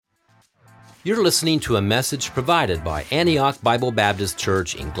You're listening to a message provided by Antioch Bible Baptist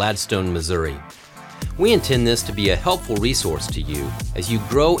Church in Gladstone, Missouri. We intend this to be a helpful resource to you as you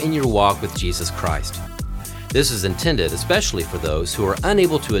grow in your walk with Jesus Christ. This is intended especially for those who are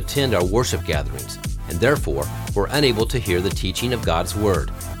unable to attend our worship gatherings and therefore were unable to hear the teaching of God's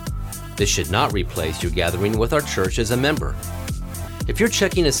Word. This should not replace your gathering with our church as a member. If you're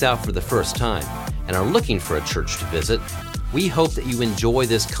checking us out for the first time and are looking for a church to visit, we hope that you enjoy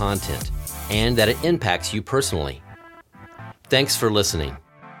this content and that it impacts you personally. Thanks for listening.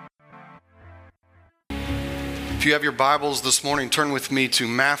 If you have your Bibles this morning, turn with me to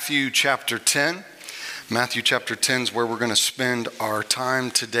Matthew chapter 10. Matthew chapter 10 is where we're going to spend our time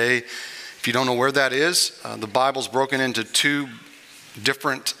today. If you don't know where that is, the Bible's broken into two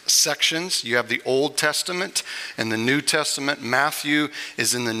different sections. You have the Old Testament and the New Testament. Matthew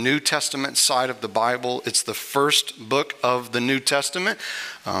is in the New Testament side of the Bible. It's the first book of the New Testament.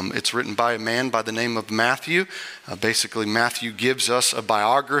 It's written by a man by the name of Matthew. Basically, Matthew gives us a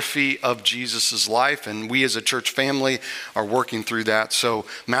biography of Jesus' life, and we as a church family are working through that. So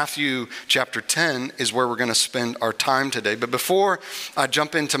Matthew chapter 10 is where we're going to spend our time today. But before I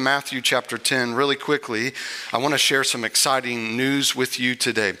jump into Matthew chapter 10, really quickly, I want to share some exciting news with you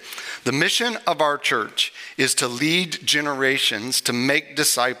today. The mission of our church is to lead generations to make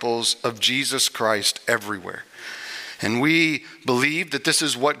disciples of Jesus Christ everywhere. And we believe that this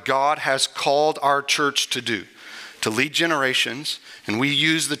is what God has called our church to do, to lead generations. And we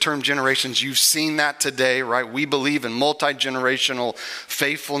use the term generations. You've seen that today, right? We believe in multi-generational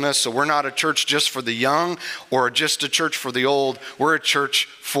faithfulness. So we're not a church just for the young or just a church for the old. We're a church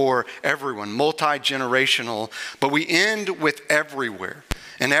for everyone, multi-generational. But we end with everywhere.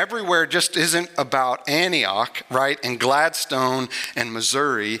 And everywhere just isn't about Antioch, right, and Gladstone and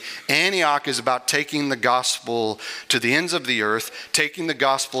Missouri. Antioch is about taking the gospel to the ends of the earth, taking the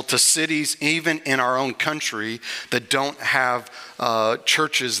gospel to cities even in our own country that don't have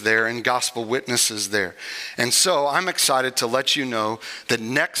churches there and gospel witnesses there. And so I'm excited to let you know that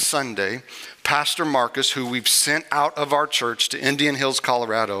next Sunday, Pastor Marcus, who we've sent out of our church to Indian Hills,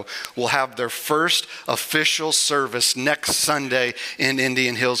 Colorado, will have their first official service next Sunday in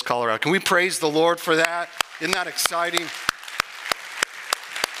Indian Hills, Colorado. Can we praise the Lord for that? Isn't that exciting?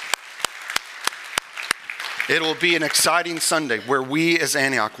 It will be an exciting Sunday where we as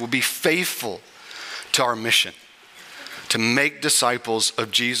Antioch will be faithful to our mission, to make disciples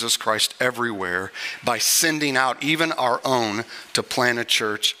of Jesus Christ everywhere by sending out even our own to plant a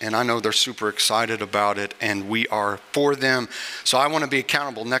church. And I know they're super excited about it, and we are for them. So I want to be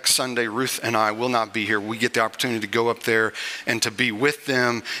accountable. Next Sunday, Ruth and I will not be here. We get the opportunity to go up there and to be with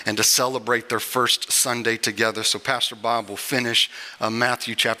them and to celebrate their first Sunday together. So Pastor Bob will finish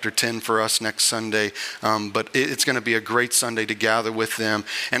Matthew chapter 10 for us next Sunday. But it's going to be a great Sunday to gather with them.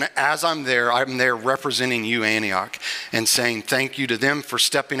 And as I'm there representing you, Antioch, and saying thank you to them for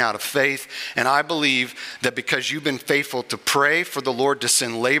stepping out of faith. And I believe that because you've been faithful to pray for the Lord to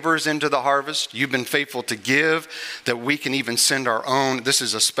send laborers into the harvest, you've been faithful to give, that we can even send our own. This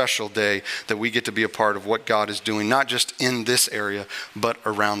is a special day that we get to be a part of what God is doing, not just in this area, but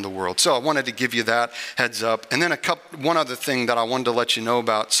around the world. So I wanted to give you that heads up. And then one other thing that I wanted to let you know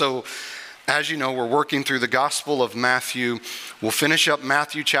about. So as you know, we're working through the Gospel of Matthew. We'll finish up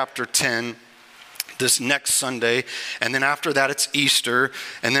Matthew chapter 10 this next Sunday, and then after that it's Easter,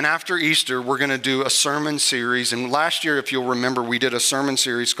 and then after Easter we're going to do a sermon series. And last year, if you'll remember, we did a sermon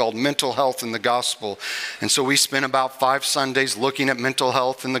series called Mental Health in the Gospel, and so we spent about 5 Sundays looking at mental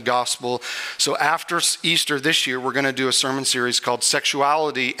health in the gospel. So after Easter this year, we're going to do a sermon series called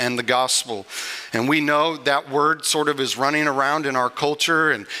Sexuality and the Gospel. And we know that word sort of is running around in our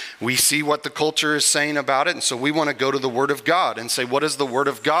culture, and we see what the culture is saying about it, and so we want to go to the Word of God and say, what does the Word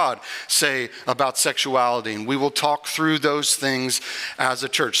of God say about sexuality? And we will talk through those things as a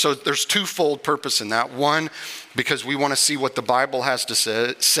church. So there's twofold purpose in that. One, because we want to see what the Bible has to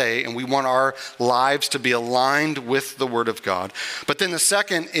say, and we want our lives to be aligned with the Word of God. But then the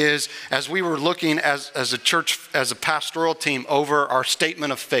second is, as we were looking as a church, as a pastoral team over our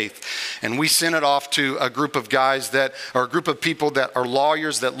statement of faith, and we sent it off to a group of guys that are a group of people that are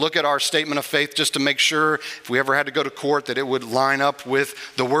lawyers that look at our statement of faith just to make sure if we ever had to go to court that it would line up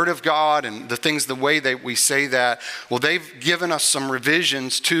with the Word of God and the way that we say that. Well, they've given us some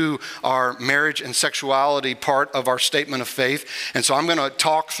revisions to our marriage and sexuality part part of our statement of faith. And so I'm going to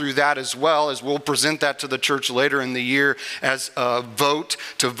talk through that as well, as we'll present that to the church later in the year as a vote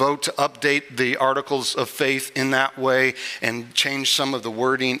to update the articles of faith in that way and change some of the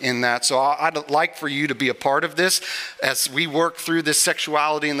wording in that. So I'd like for you to be a part of this as we work through this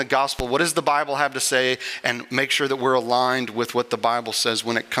sexuality in the gospel. What does the Bible have to say? And make sure that we're aligned with what the Bible says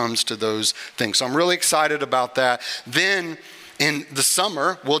when it comes to those things. So I'm really excited about that. Then in the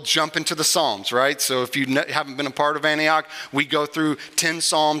summer, we'll jump into the Psalms, right? So if you haven't been a part of Antioch, we go through 10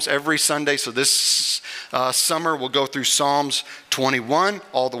 Psalms every Sunday. So this summer, we'll go through Psalms 21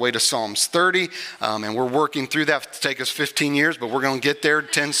 all the way to Psalms 30. And we're working through that. It'll take us 15 years, but we're going to get there,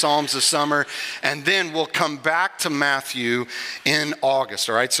 10 Psalms this summer. And then we'll come back to Matthew in August,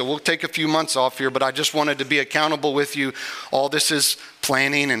 all right? So we'll take a few months off here, but I just wanted to be accountable with you. All this is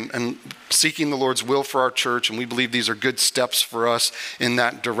planning and seeking the Lord's will for our church, and we believe these are good steps for us in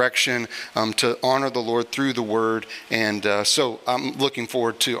that direction to honor the Lord through the Word. And so I'm looking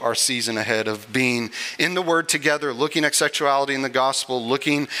forward to our season ahead of being in the Word together, looking at sexuality in the gospel,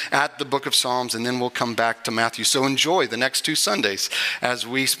 looking at the book of Psalms, and then we'll come back to Matthew. So enjoy the next 2 Sundays as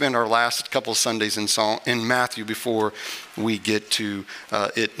we spend our last couple of Sundays in Matthew before we get to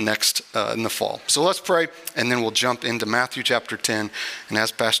it next in the fall. So let's pray, and then we'll jump into Matthew chapter 10. And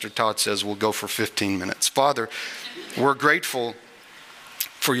as Pastor Todd says, we'll go for 15 minutes. Father, we're grateful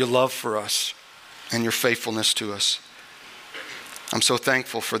for your love for us and your faithfulness to us. I'm so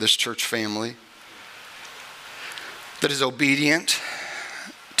thankful for this church family that is obedient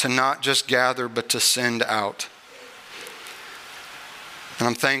to not just gather, but to send out. And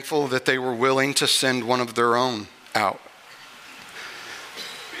I'm thankful that they were willing to send one of their own out.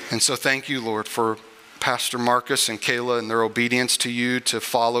 And so thank you, Lord, for Pastor Marcus and Kayla and their obedience to you to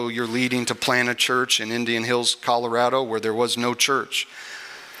follow your leading to plant a church in Indian Hills, Colorado, where there was no church.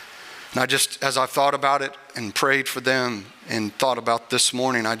 And as I thought about it and prayed for them and thought about this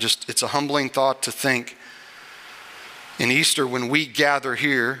morning, it's a humbling thought to think in Easter when we gather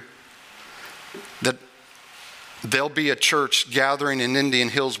here that there'll be a church gathering in Indian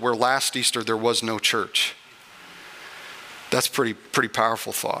Hills where last Easter there was no church. That's pretty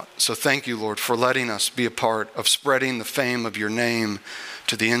powerful thought. So thank you, Lord, for letting us be a part of spreading the fame of your name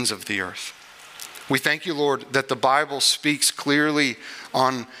to the ends of the earth. We thank you, Lord, that the Bible speaks clearly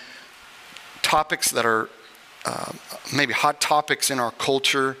on topics that are maybe hot topics in our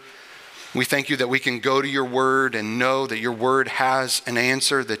culture. We thank you that we can go to your word and know that your word has an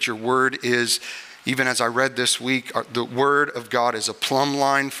answer, that your word is, even as I read this week, the word of God is a plumb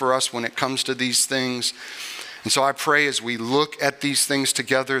line for us when it comes to these things. And so I pray as we look at these things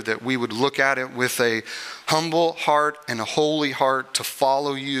together that we would look at it with a humble heart and a holy heart to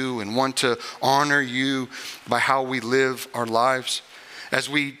follow you and want to honor you by how we live our lives. As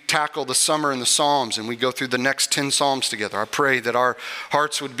we tackle the summer in the Psalms and we go through the next 10 Psalms together, I pray that our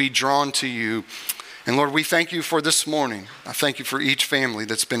hearts would be drawn to you. And Lord, we thank you for this morning. I thank you for each family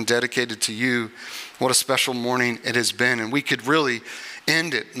that's been dedicated to you. What a special morning it has been. And we could really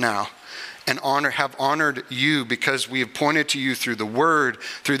end it now and have honored you because we have pointed to you through the word,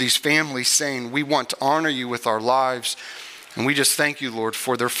 through these families saying we want to honor you with our lives. And we just thank you, Lord,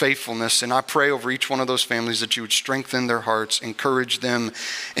 for their faithfulness. And I pray over each one of those families that you would strengthen their hearts, encourage them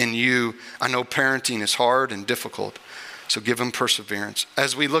in you. I know parenting is hard and difficult, so give them perseverance.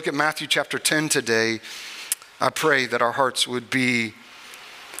 As we look at Matthew chapter 10 today, I pray that our hearts would be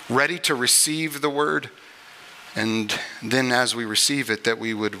ready to receive the word. And then as we receive it, that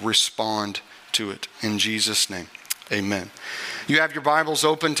we would respond to it. In Jesus' name, amen. You have your Bibles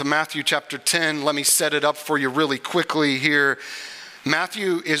open to Matthew chapter 10. Let me set it up for you really quickly here.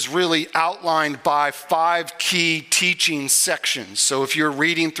 Matthew is really outlined by 5 key teaching sections. So if you're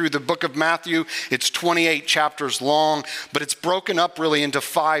reading through the book of Matthew, it's 28 chapters long, but it's broken up really into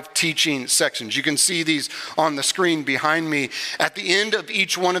 5 teaching sections. You can see these on the screen behind me. At the end of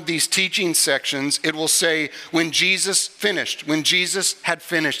each one of these teaching sections, it will say, when Jesus finished, when Jesus had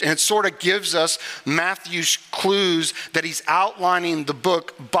finished. And it sort of gives us Matthew's clues that he's outlining the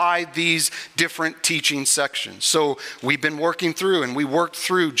book by these different teaching sections. So we've been working through and we worked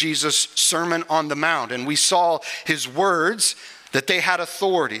through Jesus' Sermon on the Mount, and we saw his words, that they had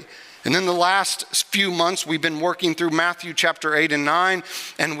authority. And then the last few months, we've been working through Matthew chapter 8 and 9,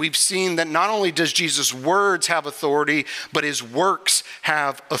 and we've seen that not only does Jesus' words have authority, but his works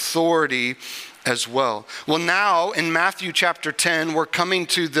have authority. as well. Well, now in Matthew chapter 10, we're coming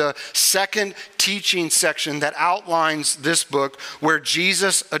to the second teaching section that outlines this book where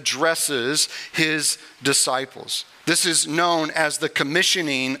Jesus addresses his disciples. This is known as the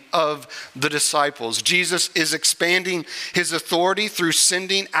commissioning of the disciples. Jesus is expanding his authority through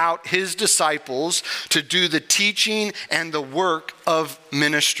sending out his disciples to do the teaching and the work of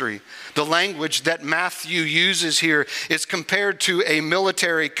ministry. The language that Matthew uses here is compared to a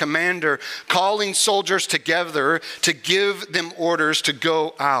military commander calling soldiers together to give them orders to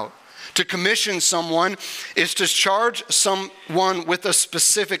go out. To commission someone is to charge someone with a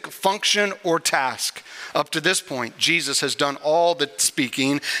specific function or task. Up to this point, Jesus has done all the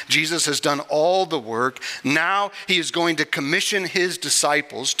speaking. Jesus has done all the work. Now he is going to commission his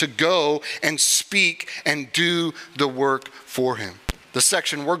disciples to go and speak and do the work for him. The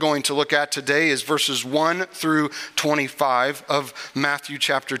section we're going to look at today is verses 1 through 25 of Matthew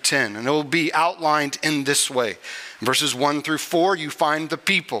chapter 10. And it will be outlined in this way. In verses 1 through 4, you find the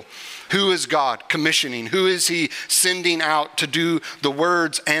people. Who is God commissioning? Who is he sending out to do the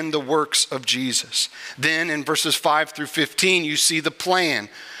words and the works of Jesus? Then in verses 5 through 15, you see the plan.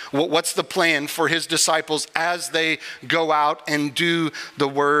 What's the plan for his disciples as they go out and do the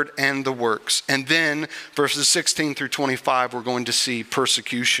word and the works? And then verses 16 through 25, we're going to see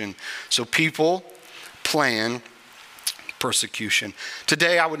persecution. So people, plan, persecution.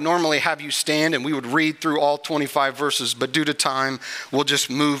 Today, I would normally have you stand and we would read through all 25 verses, but due to time, we'll just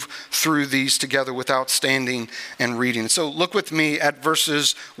move through these together without standing and reading. So look with me at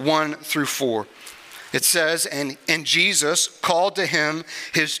verses 1 through 4. It says, and Jesus called to him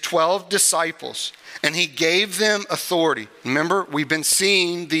his 12 disciples, and he gave them authority. Remember, we've been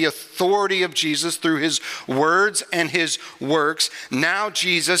seeing the authority of Jesus through his words and his works. Now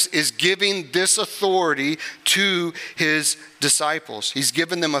Jesus is giving this authority to his disciples. He's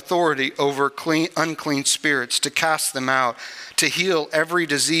given them authority over unclean spirits to cast them out, to heal every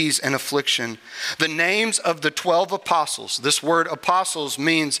disease and affliction. The names of the 12 apostles, this word apostles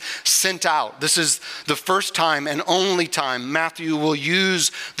means sent out. This is the first time and only time Matthew will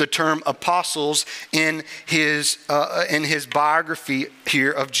use the term apostles in his biography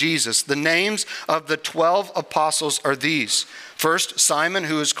here of Jesus. The names of the 12 apostles are these. First, Simon,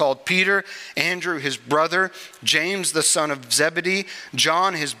 who is called Peter, Andrew, his brother, James, the son of Zebedee,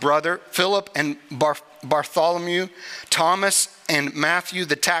 John, his brother, Philip and Bartholomew, Thomas and Matthew,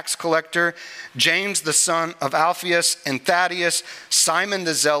 the tax collector, James, the son of Alphaeus and Thaddeus, Simon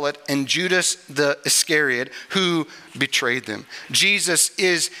the Zealot, and Judas the Iscariot, who betrayed them. Jesus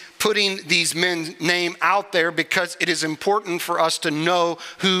is putting these men's name out there because it is important for us to know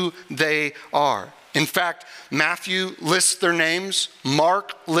who they are. In fact, Matthew lists their names,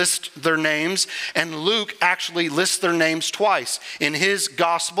 Mark lists their names, and Luke actually lists their names twice. In his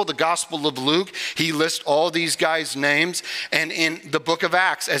gospel, the Gospel of Luke, he lists all these guys' names. And in the book of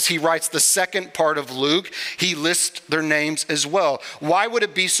Acts, as he writes the second part of Luke, he lists their names as well. Why would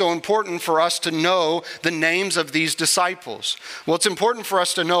it be so important for us to know the names of these disciples? Well, it's important for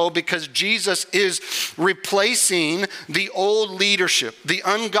us to know because Jesus is replacing the old leadership, the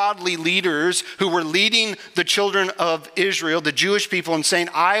ungodly leaders who were leading the children of Israel, the Jewish people, and saying,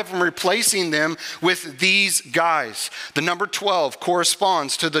 I am replacing them with these guys. The number 12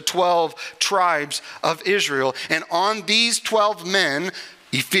 corresponds to the 12 tribes of Israel. And on these 12 men,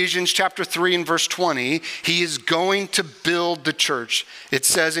 Ephesians chapter 3 and verse 20, he is going to build the church. It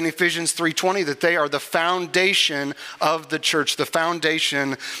says in Ephesians 3:20 that they are the foundation of the church, the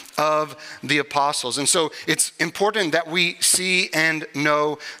foundation of the apostles. And so it's important that we see and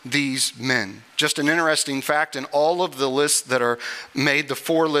know these men. Just an interesting fact, in all of the lists that are made, the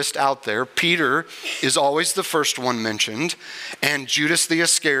 4 lists out there, Peter is always the first one mentioned, and Judas the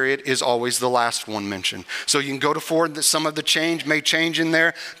Iscariot is always the last one mentioned. So you can go to 4, some of the change may change in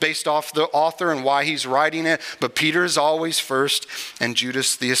there based off the author and why he's writing it, but Peter is always first, and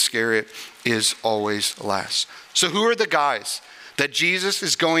Judas the Iscariot is always last. So who are the guys that Jesus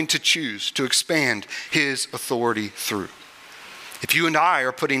is going to choose to expand his authority through? If you and I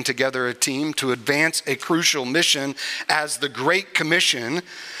are putting together a team to advance a crucial mission as the Great Commission,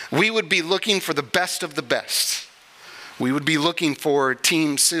 we would be looking for the best of the best. We would be looking for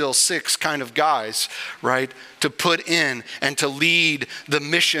Team SEAL 6 kind of guys, right, to put in and to lead the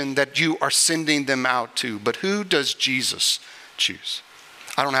mission that you are sending them out to. But who does Jesus choose?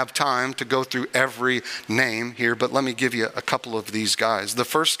 I don't have time to go through every name here, but let me give you a couple of these guys. The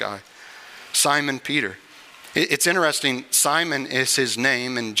first guy, Simon Peter. It's interesting, Simon is his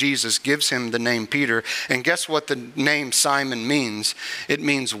name, and Jesus gives him the name Peter. And guess what the name Simon means? It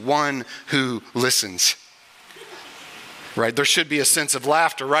means one who listens. right? There should be a sense of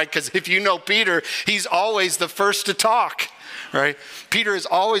laughter, right? Because if you know Peter, he's always the first to talk, right? Peter is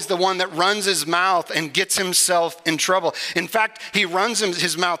always the one that runs his mouth and gets himself in trouble. In fact, he runs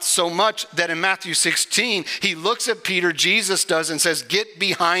his mouth so much that in Matthew 16, he looks at Peter, Jesus does, and says, "Get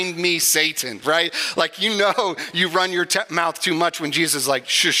behind me, Satan," right? Like, you know, you run your mouth too much when Jesus is like,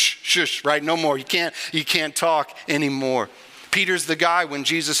 "Shush, shush," right? No more. You can't talk anymore. Peter's the guy when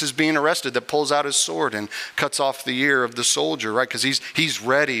Jesus is being arrested that pulls out his sword and cuts off the ear of the soldier, right? Because he's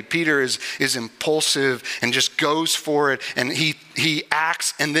ready. Peter is impulsive and just goes for it, and he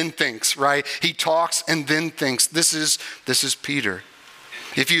acts and then thinks, right? He talks and then thinks. This is Peter.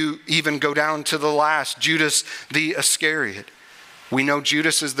 If you even go down to the last, Judas the Iscariot. We know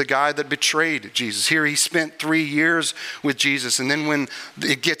Judas is the guy that betrayed Jesus. Here he spent 3 years with Jesus, and then when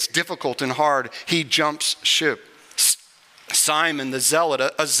it gets difficult and hard, he jumps ship. Simon the Zealot.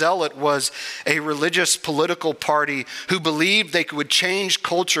 A zealot was a religious political party who believed they could change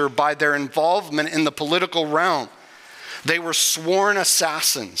culture by their involvement in the political realm. They were sworn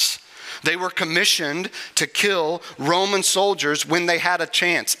assassins. They were commissioned to kill Roman soldiers when they had a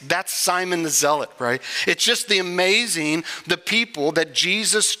chance. That's Simon the Zealot, right? It's just the people that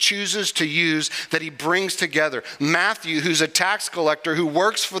Jesus chooses to use, that he brings together. Matthew, who's a tax collector who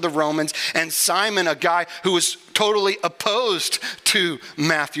works for the Romans, and Simon, a guy who is totally opposed to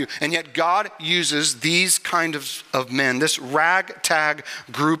Matthew. And yet God uses these kind of men, this ragtag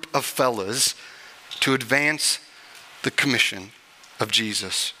group of fellas, to advance the commission of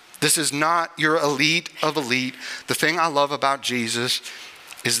Jesus. This is not your elite of elite. The thing I love about Jesus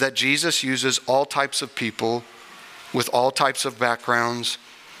is that Jesus uses all types of people with all types of backgrounds,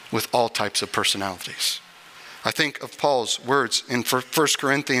 with all types of personalities. I think of Paul's words in 1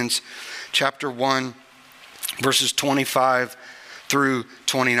 Corinthians chapter 1, verses 25 through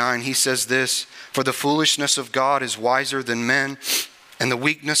 29. He says this, "For the foolishness of God is wiser than men, and the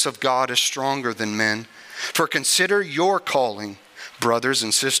weakness of God is stronger than men. For consider your calling, brothers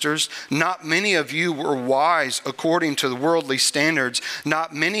and sisters. Not many of you were wise according to the worldly standards.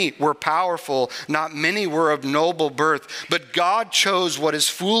 Not many were powerful. Not many were of noble birth. But God chose what is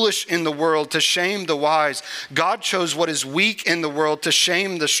foolish in the world to shame the wise. God chose what is weak in the world to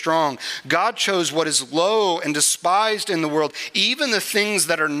shame the strong. God chose what is low and despised in the world, even the things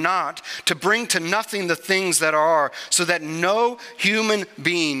that are not, to bring to nothing the things that are, so that no human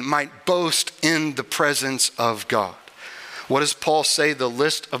being might boast in the presence of God." What does Paul say? The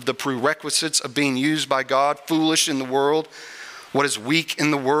list of the prerequisites of being used by God: foolish in the world, what is weak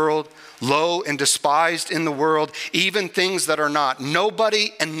in the world, low and despised in the world, even things that are not,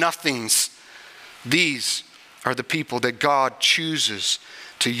 nobody and nothings. These are the people that God chooses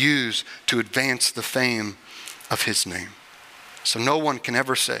to use to advance the fame of his name. So no one can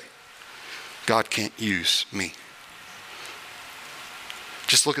ever say, "God can't use me."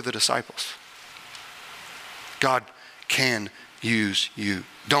 Just look at the disciples. God can use you.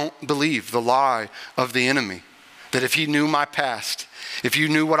 Don't believe the lie of the enemy that if he knew my past, if you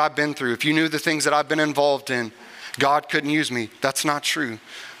knew what I've been through, if you knew the things that I've been involved in, God couldn't use me. That's not true.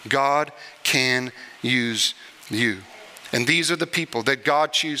 God can use you. And these are the people that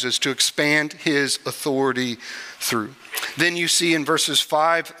God chooses to expand his authority through. Then you see in verses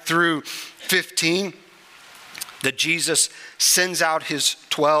 5 through 15 that Jesus sends out his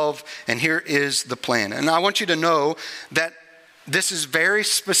 12, and here is the plan. And I want you to know that this is very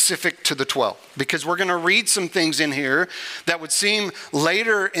specific to the 12, because we're going to read some things in here that would seem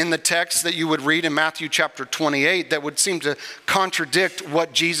later in the text that you would read in Matthew chapter 28 that would seem to contradict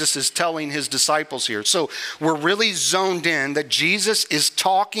what Jesus is telling his disciples here. So we're really zoned in that Jesus is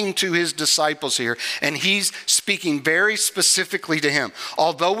talking to his disciples here, and he's speaking very specifically to him.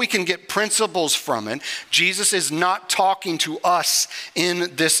 Although we can get principles from it, Jesus is not talking to us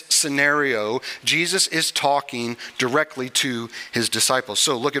in this scenario. Jesus is talking directly to his disciples.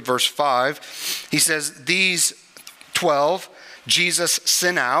 So look at verse 5. He says, "These 12 Jesus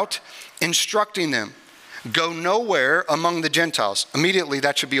sent out, instructing them, go nowhere among the Gentiles." Immediately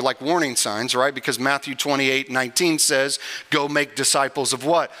that should be like warning signs, right? Because Matthew 28:19 says, go make disciples of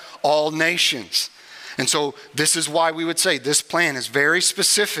what? All nations. And so this is why we would say this plan is very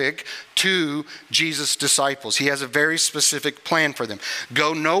specific to Jesus' disciples. He has a very specific plan for them.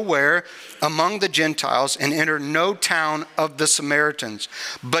 Go nowhere among the Gentiles and enter no town of the Samaritans,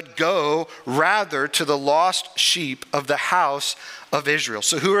 but go rather to the lost sheep of the house of Israel.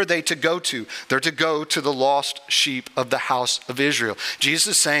 So who are they to go to? They're to go to the lost sheep of the house of Israel. Jesus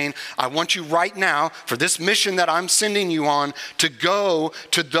is saying, I want you right now, for this mission that I'm sending you on, to go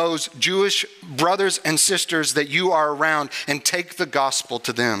to those Jewish brothers and sisters that you are around and take the gospel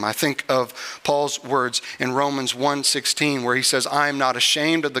to them. I think of Paul's words in Romans 1:16, where he says, I am not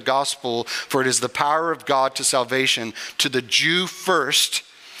ashamed of the gospel, for it is the power of God to salvation, to the Jew first,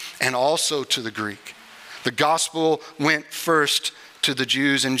 and also to the Greek. The gospel went first to the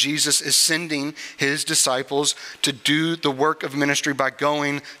Jews, and Jesus is sending his disciples to do the work of ministry by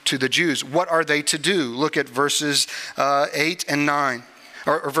going to the Jews. What are they to do? Look at verses 8 and 9,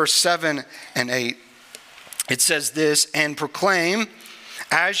 or verse 7 and 8. It says this, and proclaim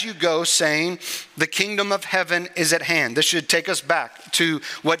as you go, saying, the kingdom of heaven is at hand. This should take us back to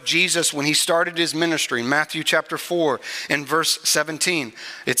what Jesus, when he started his ministry, in Matthew chapter 4 and verse 17.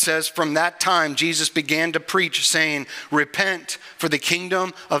 It says, from that time, Jesus began to preach, saying, repent, for the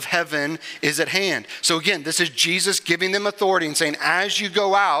kingdom of heaven is at hand. So again, this is Jesus giving them authority and saying, as you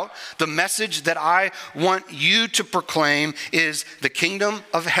go out, the message that I want you to proclaim is the kingdom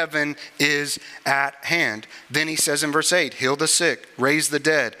of heaven is at hand. Then he says in verse 8, heal the sick, raise the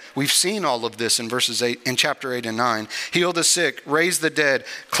dead. We've seen all of this in verses 8, in chapter 8 and 9. Heal the sick, raise the dead,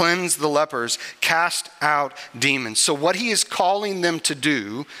 cleanse the lepers, cast out demons. So what he is calling them to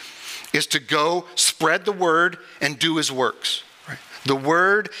do is to go spread the word and do his works. Right? The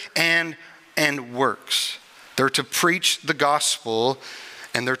word and works. They're to preach the gospel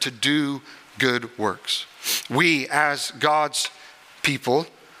and they're to do good works. We, as God's people,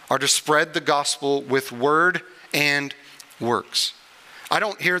 are to spread the gospel with word and works. I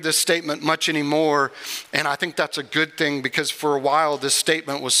don't hear this statement much anymore, and I think that's a good thing, because for a while this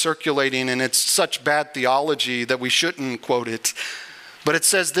statement was circulating and it's such bad theology that we shouldn't quote it. But it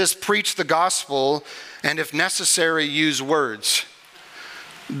says this, preach the gospel and if necessary use words.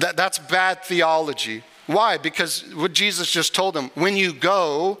 That's bad theology. Why? Because what Jesus just told them, when you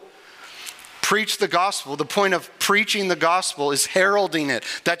go, preach the gospel. The point of preaching the gospel is heralding it.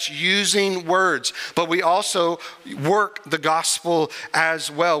 That's using words. But we also work the gospel as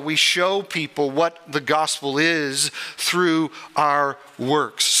well. We show people what the gospel is through our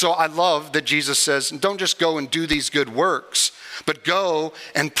works. So I love that Jesus says, don't just go and do these good works, but go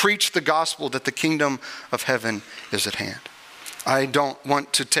and preach the gospel that the kingdom of heaven is at hand. I don't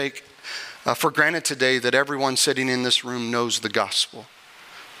want to take for granted today that everyone sitting in this room knows the gospel,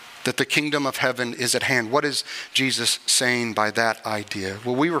 that the kingdom of heaven is at hand. What is Jesus saying by that idea?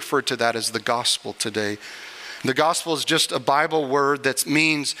 Well, we refer to that as the gospel today. The gospel is just a Bible word that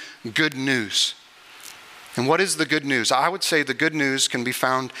means good news. And what is the good news? I would say the good news can be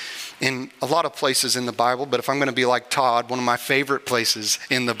found in a lot of places in the Bible, but if I'm going to be like Todd, one of my favorite places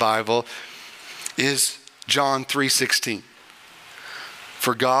in the Bible is John 3:16.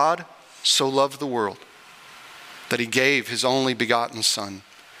 For God so loved the world that he gave his only begotten Son,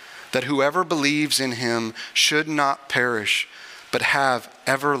 that whoever believes in him should not perish, but have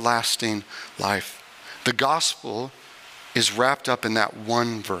everlasting life. The gospel is wrapped up in that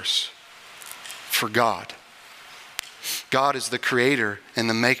one verse. For God. God is the creator and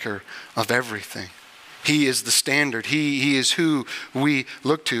the maker of everything. He is the standard. He is who we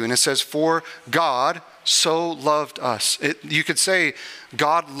look to. And it says, for God so loved us. You could say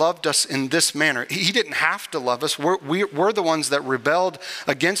God loved us in this manner. He didn't have to love us. We're the ones that rebelled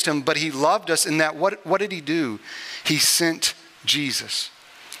against him, but he loved us in that. What did he do? He sent Jesus.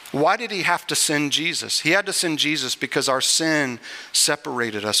 Why did he have to send Jesus? He had to send Jesus because our sin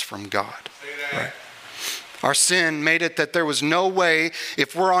separated us from God. Right? Our sin made it that there was no way,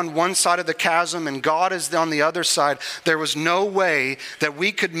 if we're on one side of the chasm and God is on the other side, there was no way that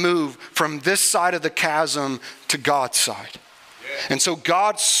we could move from this side of the chasm to God's side. Yeah. And so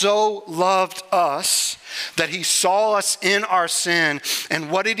God so loved us that he saw us in our sin.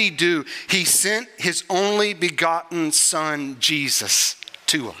 And what did he do? He sent his only begotten Son, Jesus,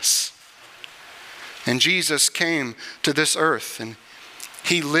 to us. And Jesus came to this earth and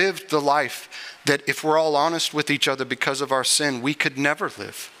he lived the life that, if we're all honest with each other, because of our sin, we could never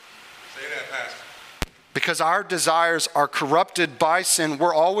live. Say that, Pastor. Because our desires are corrupted by sin,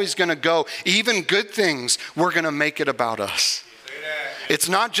 we're always going to go, even good things, we're going to make it about us. Say that. It's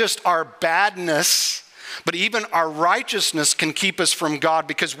not just our badness, but even our righteousness can keep us from God,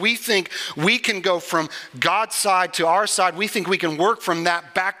 because we think we can go from God's side to our side. We think we can work from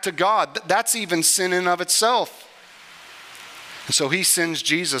that back to God. That's even sin in of itself. And so he sends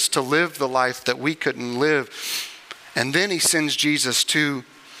Jesus to live the life that we couldn't live. And then he sends Jesus to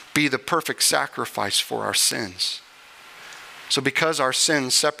be the perfect sacrifice for our sins. So because our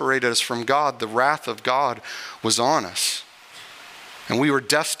sins separated us from God, the wrath of God was on us. And we were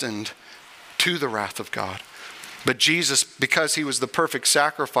destined to the wrath of God. But Jesus, because he was the perfect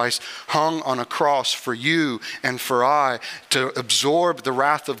sacrifice, hung on a cross for you and for I to absorb the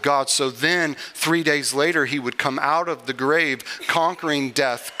wrath of God. So then 3 days later, he would come out of the grave, conquering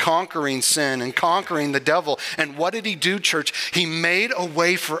death, conquering sin, and conquering the devil. And what did he do, church? He made a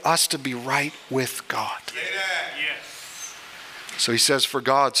way for us to be right with God. Yes. So he says, for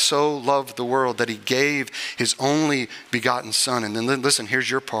God so loved the world that he gave his only begotten Son. And then listen,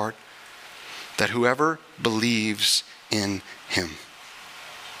 here's your part. That whoever believes in him.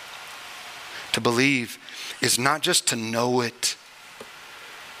 To believe is not just to know it.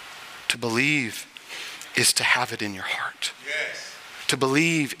 To believe is to have it in your heart. Yes. To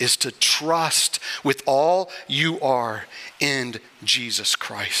believe is to trust with all you are in Jesus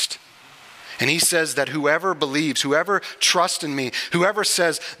Christ. And he says that whoever believes, whoever trusts in me, whoever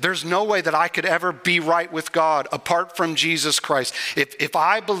says there's no way that I could ever be right with God apart from Jesus Christ. If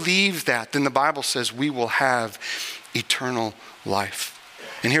I believe that, then the Bible says we will have eternal life.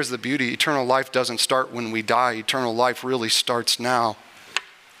 And here's the beauty. Eternal life doesn't start when we die. Eternal life really starts now.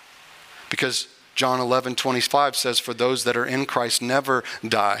 Because John 11:25 says, for those that are in Christ never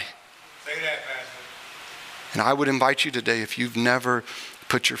die. Say that, Pastor. And I would invite you today, if you've never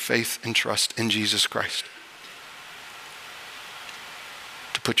put your faith and trust in Jesus Christ,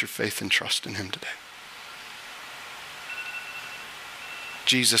 to put your faith and trust in him today.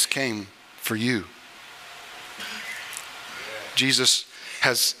 Jesus came for you. Jesus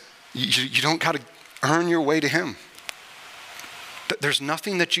has, you don't got to earn your way to him. There's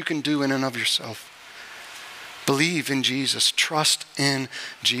nothing that you can do in and of yourself. Believe in Jesus. Trust in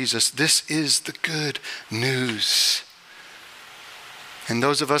Jesus. This is the good news. And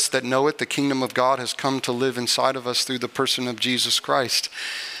those of us that know it, the kingdom of God has come to live inside of us through the person of Jesus Christ.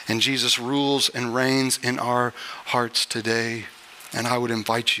 And Jesus rules and reigns in our hearts today. And I would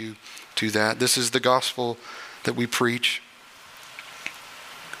invite you to that. This is the gospel that we preach.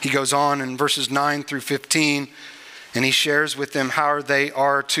 He goes on in verses 9 through 15, and he shares with them how they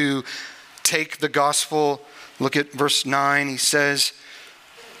are to take the gospel. Look at verse 9. He says,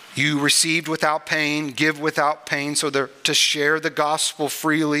 you received without pain, give without pain. So they're to share the gospel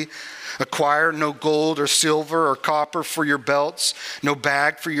freely. Acquire no gold or silver or copper for your belts, no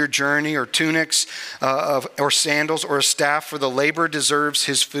bag for your journey or tunics or sandals or a staff, for the laborer deserves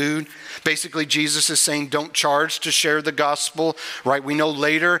his food. Basically, Jesus is saying don't charge to share the gospel, right? We know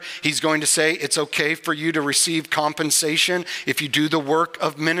later he's going to say it's okay for you to receive compensation if you do the work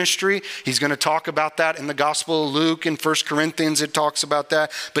of ministry. He's going to talk about that in the Gospel of Luke. In 1 Corinthians it talks about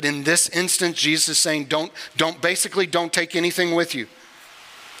that. But in this instance, Jesus is saying don't take anything with you.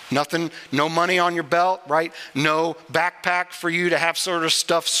 Nothing, no money on your belt, right? No backpack for you to have sort of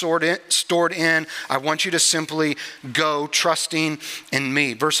stuff stored in. I want you to simply go trusting in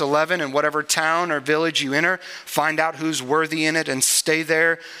me. Verse 11, in whatever town or village you enter, find out who's worthy in it and stay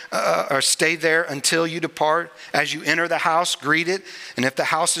there until you depart. As you enter the house, greet it. And if the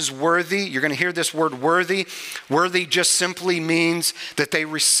house is worthy, you're going to hear this word worthy. Worthy just simply means that they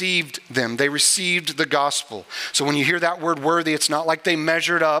received them. They received the gospel. So when you hear that word worthy, it's not like they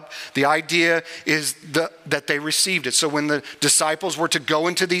measured up. The idea is that they received it. So when the disciples were to go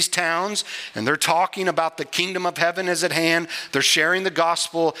into these towns and they're talking about the kingdom of heaven is at hand, they're sharing the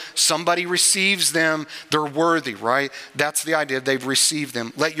gospel, somebody receives them, they're worthy, right? That's the idea. They've received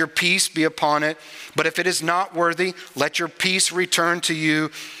them. Let your peace be upon it. But if it is not worthy, let your peace return to you.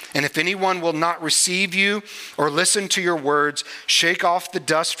 And if anyone will not receive you or listen to your words, shake off the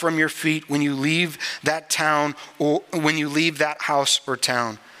dust from your feet when you leave that town or when you leave that house or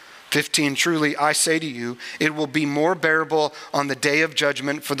town. 15, truly I say to you, it will be more bearable on the day of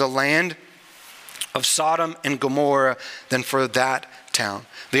judgment for the land of Sodom and Gomorrah than for that town.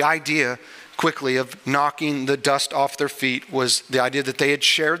 The idea quickly of knocking the dust off their feet was the idea that they had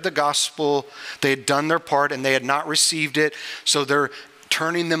shared the gospel, they had done their part, and they had not received it, so they're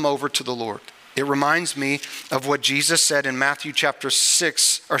turning them over to the Lord. It reminds me of what Jesus said in Matthew chapter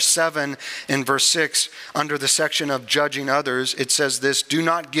 7 in verse 6 under the section of judging others. It says this, do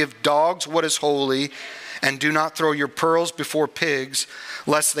not give dogs what is holy, and do not throw your pearls before pigs,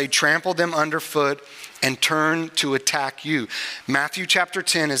 lest they trample them underfoot and turn to attack you. Matthew chapter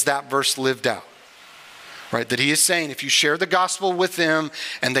 10 is that verse lived out. Right, that he is saying if you share the gospel with them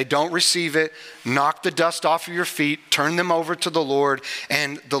and they don't receive it, knock the dust off of your feet, turn them over to the Lord,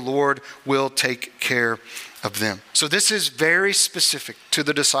 and the Lord will take care of them. So this is very specific to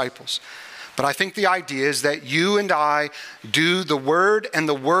the disciples. But I think the idea is that you and I do the word and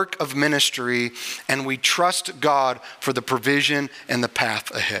the work of ministry, and we trust God for the provision and the path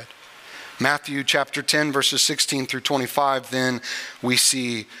ahead. Matthew chapter 10, verses 16 through 25, then we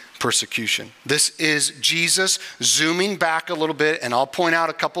see persecution. This is Jesus zooming back a little bit, and I'll point out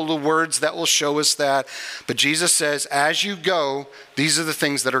a couple of words that will show us that. But Jesus says, as you go, these are the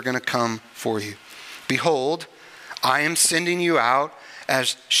things that are going to come for you. Behold, I am sending you out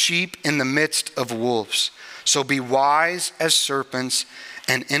as sheep in the midst of wolves. So be wise as serpents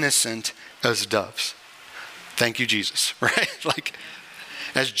and innocent as doves. Thank you, Jesus, right? Like,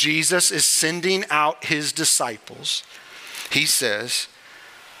 as Jesus is sending out his disciples, he says,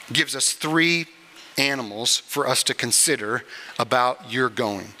 gives us 3 animals for us to consider about your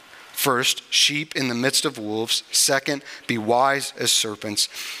going. First, sheep in the midst of wolves. Second, be wise as serpents.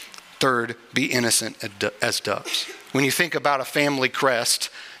 Third, be innocent as doves. When you think about a family crest,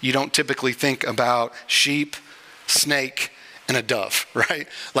 you don't typically think about sheep, snake, and a dove, right?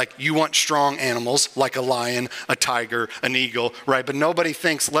 Like, you want strong animals like a lion, a tiger, an eagle, right? But nobody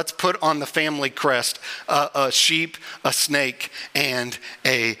thinks, let's put on the family crest a sheep, a snake, and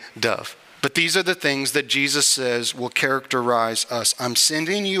a dove. But these are the things that Jesus says will characterize us. I'm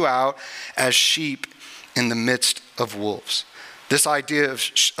sending you out as sheep in the midst of wolves. This idea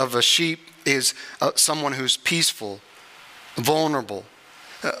of a sheep is someone who's peaceful, vulnerable.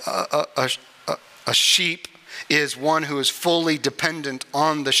 A sheep is one who is fully dependent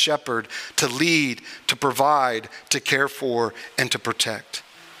on the shepherd to lead, to provide, to care for, and to protect.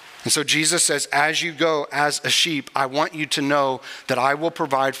 And so Jesus says, as you go as a sheep, I want you to know that I will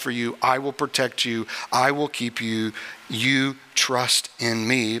provide for you, I will protect you, I will keep you. You trust in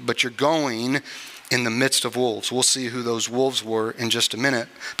me, but you're going in the midst of wolves. We'll see who those wolves were in just a minute.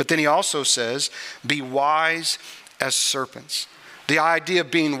 But then he also says, be wise as serpents. The idea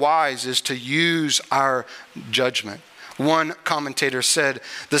of being wise is to use our judgment. One commentator said,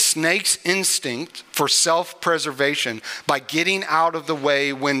 the snake's instinct for self-preservation by getting out of the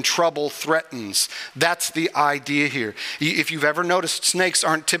way when trouble threatens. That's the idea here. If you've ever noticed, snakes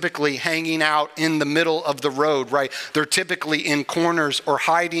aren't typically hanging out in the middle of the road, right? They're typically in corners or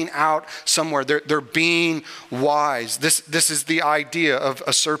hiding out somewhere. They're being wise. This is the idea of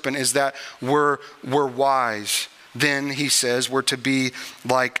a serpent, is that we're wise. Then he says we're to be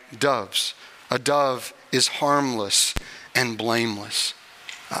like doves. A dove is harmless and blameless.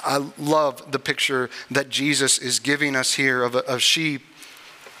 I love the picture that Jesus is giving us here of a sheep,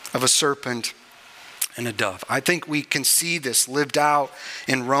 of a serpent, and a dove. I think we can see this lived out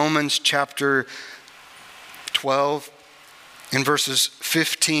in Romans chapter 12, in verses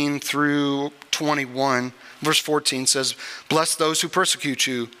 15 through 21. Verse 14 says, bless those who persecute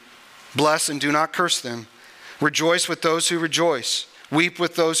you. Bless and do not curse them. Rejoice with those who rejoice. Weep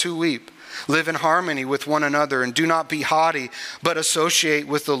with those who weep. Live in harmony with one another, and do not be haughty, but associate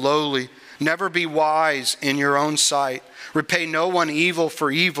with the lowly. Never be wise in your own sight. Repay no one evil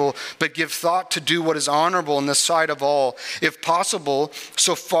for evil, but give thought to do what is honorable in the sight of all. If possible,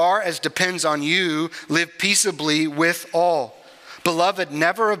 so far as depends on you, live peaceably with all. Beloved,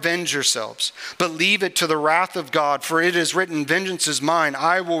 never avenge yourselves, but leave it to the wrath of God, for it is written, vengeance is mine,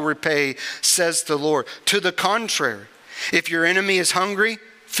 I will repay, says the Lord. To the contrary, if your enemy is hungry,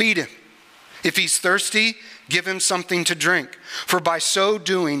 feed him. If he's thirsty, give him something to drink. For by so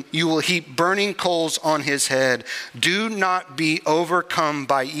doing, you will heap burning coals on his head. Do not be overcome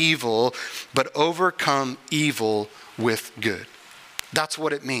by evil, but overcome evil with good. That's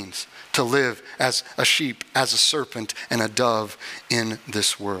what it means to live as a sheep, as a serpent, and a dove in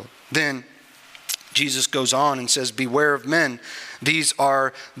this world. Then Jesus goes on and says, beware of men. These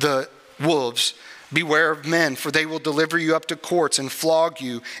are the wolves. Beware of men, for they will deliver you up to courts and flog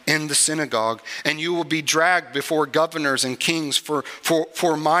you in the synagogue, and you will be dragged before governors and kings for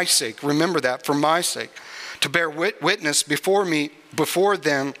my sake. Remember that, for my sake. To bear witness before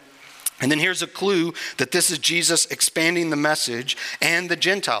them. And then here's a clue that this is Jesus expanding the message and the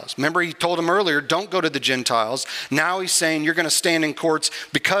Gentiles. Remember, he told them earlier, don't go to the Gentiles. Now he's saying you're going to stand in courts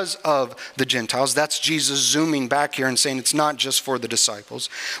because of the Gentiles. That's Jesus zooming back here and saying it's not just for the disciples.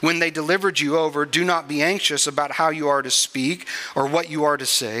 When they delivered you over, do not be anxious about how you are to speak or what you are to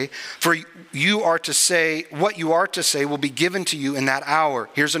say. For what you are to say will be given to you in that hour.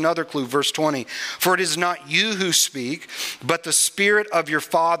 Here's another clue, verse 20. For it is not you who speak, but the Spirit of your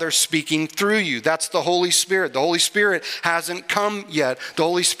Father speaking through you. That's the Holy Spirit. The Holy Spirit hasn't come yet. The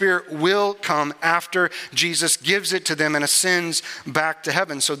Holy Spirit will come after Jesus gives it to them and ascends back to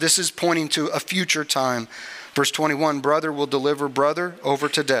heaven. So this is pointing to a future time. Verse 21, brother will deliver brother over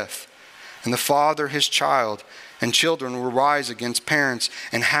to death, and the father his child, and children will rise against parents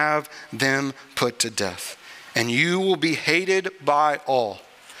and have them put to death. And you will be hated by all.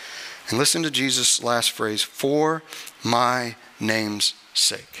 And listen to Jesus' last phrase, for my name's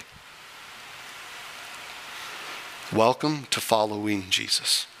sake. Welcome to following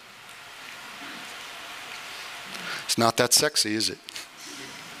Jesus. It's not that sexy, is it?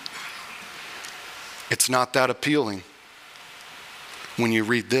 It's not that appealing when you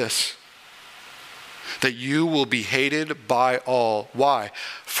read this. That you will be hated by all. Why?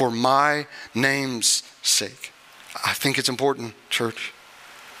 For my name's sake. I think it's important, church,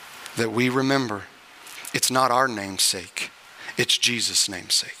 that we remember it's not our name's sake. It's Jesus'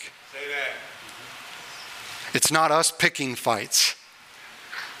 name's sake. Say that. It's not us picking fights.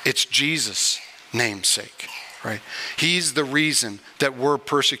 It's Jesus' name's sake, right? He's the reason that we're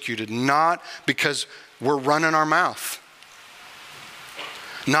persecuted, not because we're running our mouth.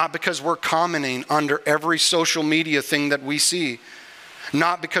 Not because we're commenting under every social media thing that we see.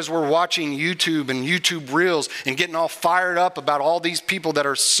 Not because we're watching YouTube and YouTube Reels and getting all fired up about all these people that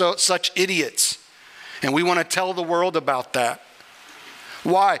are such idiots. And we want to tell the world about that.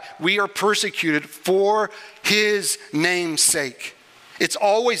 Why? We are persecuted for his name's sake. It's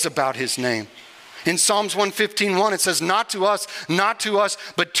always about his name. In Psalms 115:1, it says, not to us,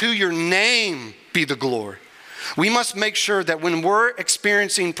 but to your name be the glory. We must make sure that when we're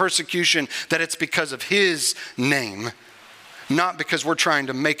experiencing persecution, that it's because of his name, not because we're trying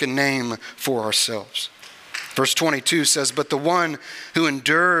to make a name for ourselves. Verse 22 says, but the one who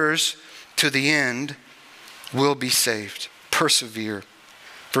endures to the end will be saved. Persevere.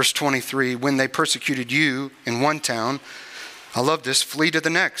 Verse 23, when they persecuted you in one town, I love this, flee to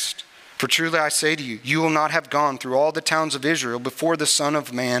the next. For truly I say to you, you will not have gone through all the towns of Israel before the Son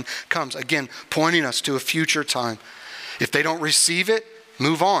of Man comes. Again, pointing us to a future time. If they don't receive it,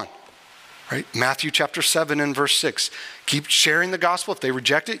 move on. Right? Matthew chapter 7 and verse 6. Keep sharing the gospel. If they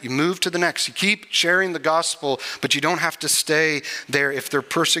reject it, you move to the next. You keep sharing the gospel, but you don't have to stay there. If they're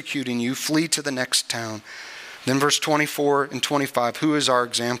persecuting you, flee to the next town. Then verse 24 and 25, who is our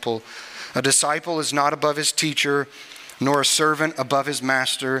example? A disciple is not above his teacher, nor a servant above his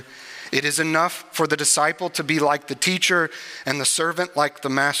master. It is enough for the disciple to be like the teacher and the servant like the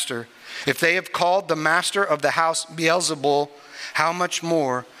master. If they have called the master of the house Beelzebul, how much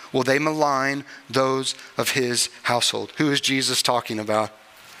more will they malign those of his household? Who is Jesus talking about?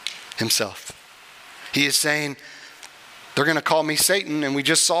 Himself. He is saying, they're going to call me Satan, and we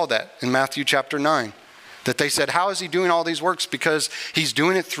just saw that in Matthew chapter 9. That they said, how is he doing all these works? Because he's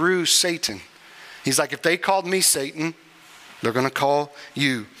doing it through Satan. He's like, if they called me Satan, they're going to call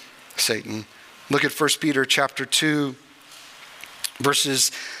you Satan. Look at 1 Peter chapter 2,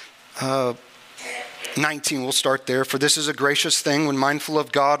 verses 19. We'll start there. For this is a gracious thing when mindful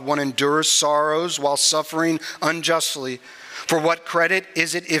of God, one endures sorrows while suffering unjustly. For what credit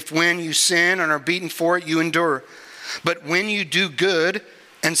is it if when you sin and are beaten for it, you endure? But when you do good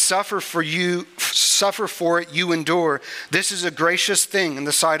and suffer for it, you endure. This is a gracious thing in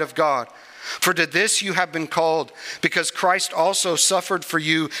the sight of God. For to this you have been called, because Christ also suffered for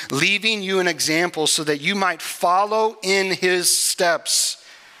you, leaving you an example so that you might follow in his steps.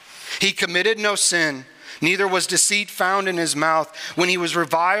 He committed no sin, neither was deceit found in his mouth. When he was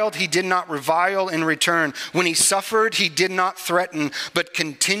reviled, he did not revile in return. When he suffered, he did not threaten, but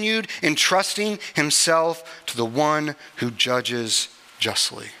continued entrusting himself to the one who judges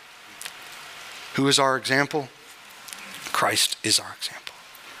justly. Who is our example? Christ is our example.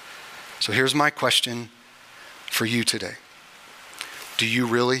 So here's my question for you today. Do you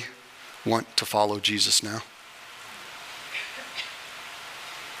really want to follow Jesus now?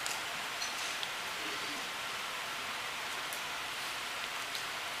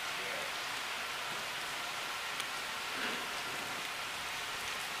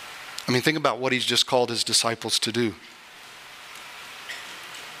 I mean, think about what he's just called his disciples to do.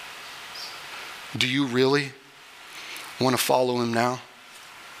 Do you really want to follow him now?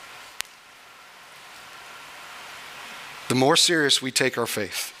 The more serious we take our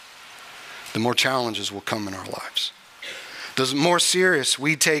faith, the more challenges will come in our lives. The more serious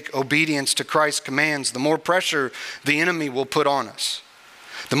we take obedience to Christ's commands, the more pressure the enemy will put on us.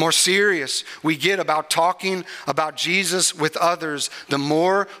 The more serious we get about talking about Jesus with others, the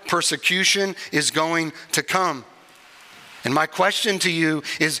more persecution is going to come. And my question to you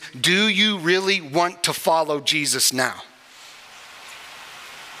is, do you really want to follow Jesus now?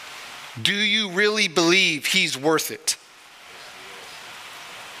 Do you really believe he's worth it?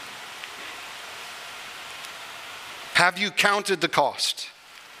 Have you counted the cost?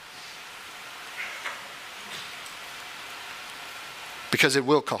 Because it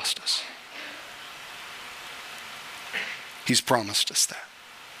will cost us. He's promised us that.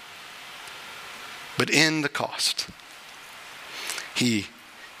 But in the cost, he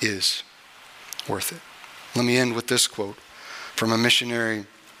is worth it. Let me end with this quote from a missionary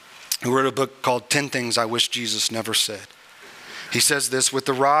who wrote a book called 10 Things I Wish Jesus Never Said. He says this, with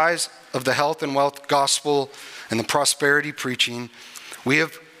the rise of the health and wealth gospel and the prosperity preaching, we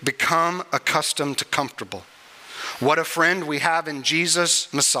have become accustomed to comfortable. What a friend we have in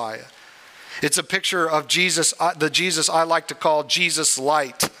Jesus Messiah. It's a picture of Jesus, the Jesus I like to call Jesus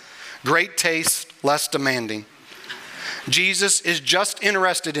light. Great taste, less demanding. Jesus is just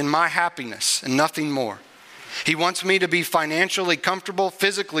interested in my happiness and nothing more. He wants me to be financially comfortable,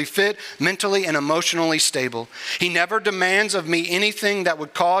 physically fit, mentally and emotionally stable. He never demands of me anything that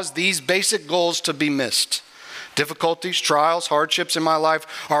would cause these basic goals to be missed. Difficulties, trials, hardships in my life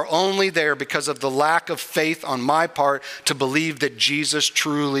are only there because of the lack of faith on my part to believe that Jesus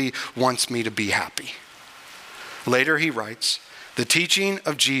truly wants me to be happy. Later he writes, the teaching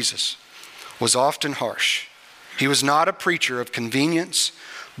of Jesus was often harsh. He was not a preacher of convenience,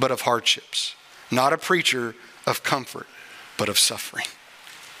 but of hardships. Not a preacher of comfort, but of suffering.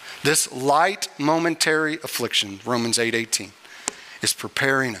 This light momentary affliction, Romans 8:18, is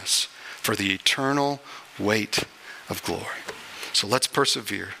preparing us for the eternal weight of glory. So let's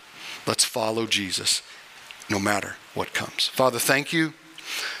persevere. Let's follow Jesus no matter what comes. Father, thank you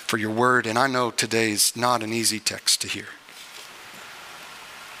for your word. And I know today's not an easy text to hear,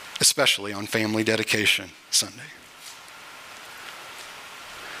 especially on Family Dedication Sunday.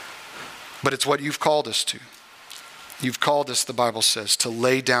 But it's what you've called us to. You've called us, the Bible says, to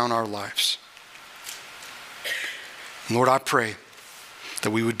lay down our lives. Lord, I pray that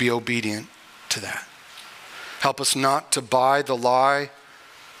we would be obedient to that. Help us not to buy the lie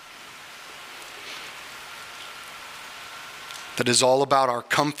that is all about our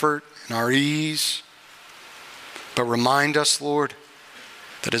comfort and our ease. But remind us, Lord,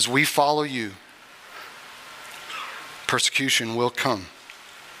 that as we follow you, persecution will come.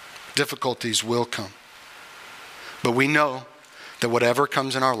 Difficulties will come. But we know that whatever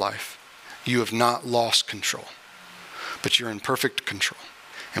comes in our life, you have not lost control. But you're in perfect control.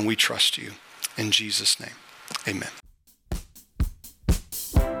 And we trust you. In Jesus' name, amen.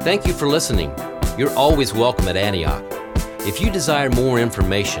 Thank you for listening. You're always welcome at Antioch. If you desire more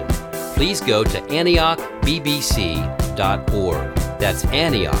information, please go to AntiochBBC.org. That's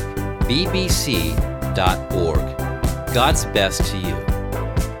AntiochBBC.org. God's best to you.